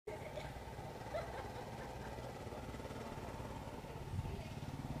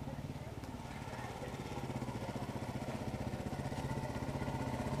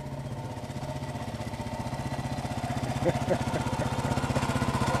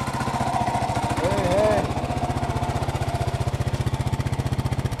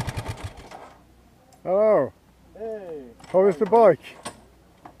How is the bike?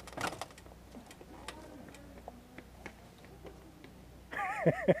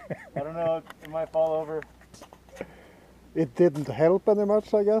 I don't know, it might fall over. It didn't help any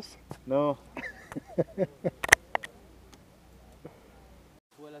much, I guess. No. As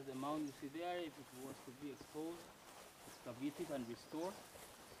well as the mound you see there, if it was to be exposed, excavated and restored,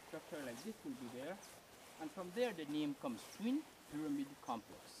 structure like this will be there. And from there the name comes twin pyramid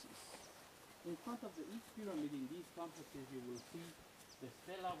complexes. In front of each pyramid in these complexes you will see the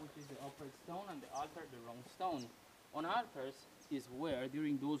stela, which is the upright stone, and the altar, the round stone. On altars is where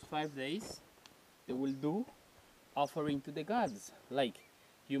during those 5 days they will do offering to the gods, like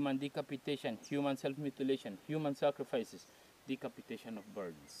human decapitation, human self-mutilation, human sacrifices, decapitation of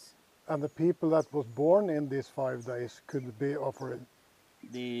birds. And the people that was born in these 5 days could be offered.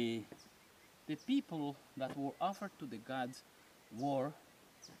 The people that were offered to the gods were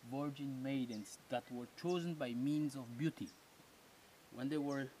virgin maidens that were chosen by means of beauty. When they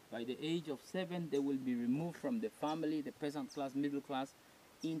were by the age of 7, they will be removed from the family, the peasant class, middle class,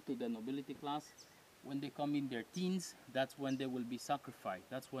 into the nobility class. When they come in their teens, that's when they will be sacrificed.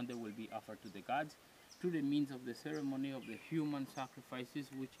 That's when they will be offered to the gods through the means of the ceremony of the human sacrifices,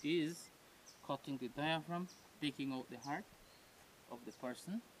 which is cutting the diaphragm, taking out the heart of the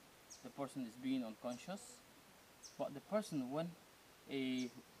person. The person is being unconscious, but the person, when the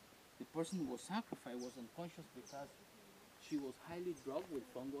person was sacrificed, was unconscious because she was highly drugged with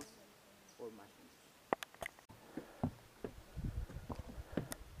fungus or mushrooms.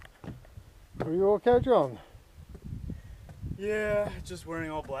 Are you okay, John? Yeah, just wearing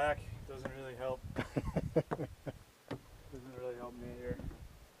all black doesn't really help. Doesn't really help me here.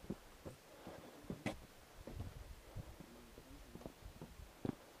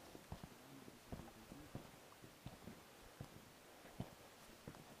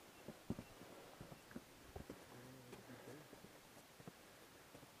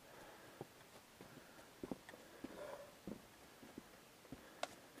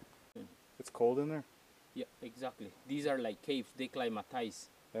 It's cold in there? Yeah, exactly. These are like caves, they climatize.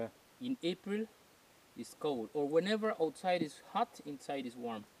 Yeah. In April, it's cold, or whenever outside is hot, inside is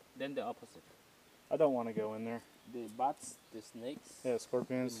warm. Then the opposite. I don't want to go in there. The bats, the snakes, Yeah, the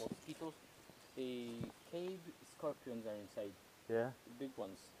scorpions. mosquitoes, the cave scorpions are inside. Yeah? The big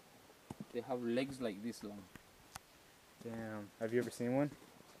ones. They have legs like this long. Damn. Have you ever seen one?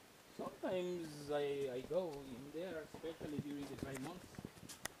 Sometimes I go in there, especially during the dry months.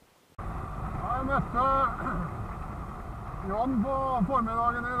 Jeg møtte John på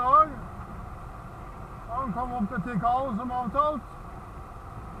formiddagen I dag. Han kom opp til Tikal som avtalt.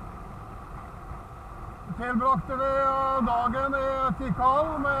 Tilbrakte vi dagen I Tikal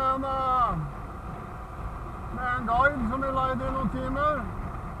med en guide som vi leide I noen timer.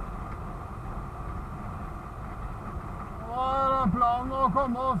 Nå planen å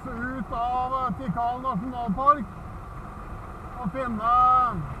komme oss ut av Tikal nasjonalpark og finne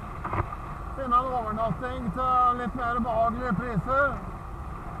en overnatting til litt mer behagelige priser.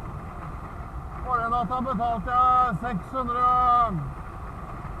 Forrige natta betalte jeg 600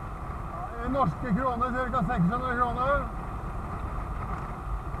 I norske kroner, ca. 600 kroner.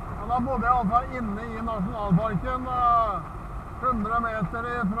 Og da bodde jeg altså inne I nasjonalparken, 100 meter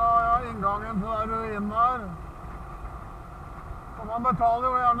fra inngangen til der ruinen der. Og man betaler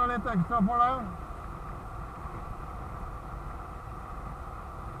jo gjerne litt ekstra for det.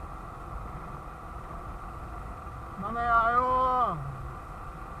 Men det jo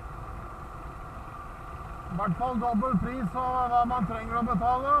I hvert fall dobbelt pris av hva man trenger å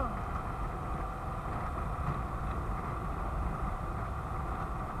betale.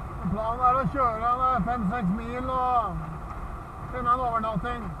 Planen å kjøre 5-6 mil og finne en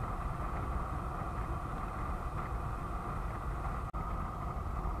overnatting.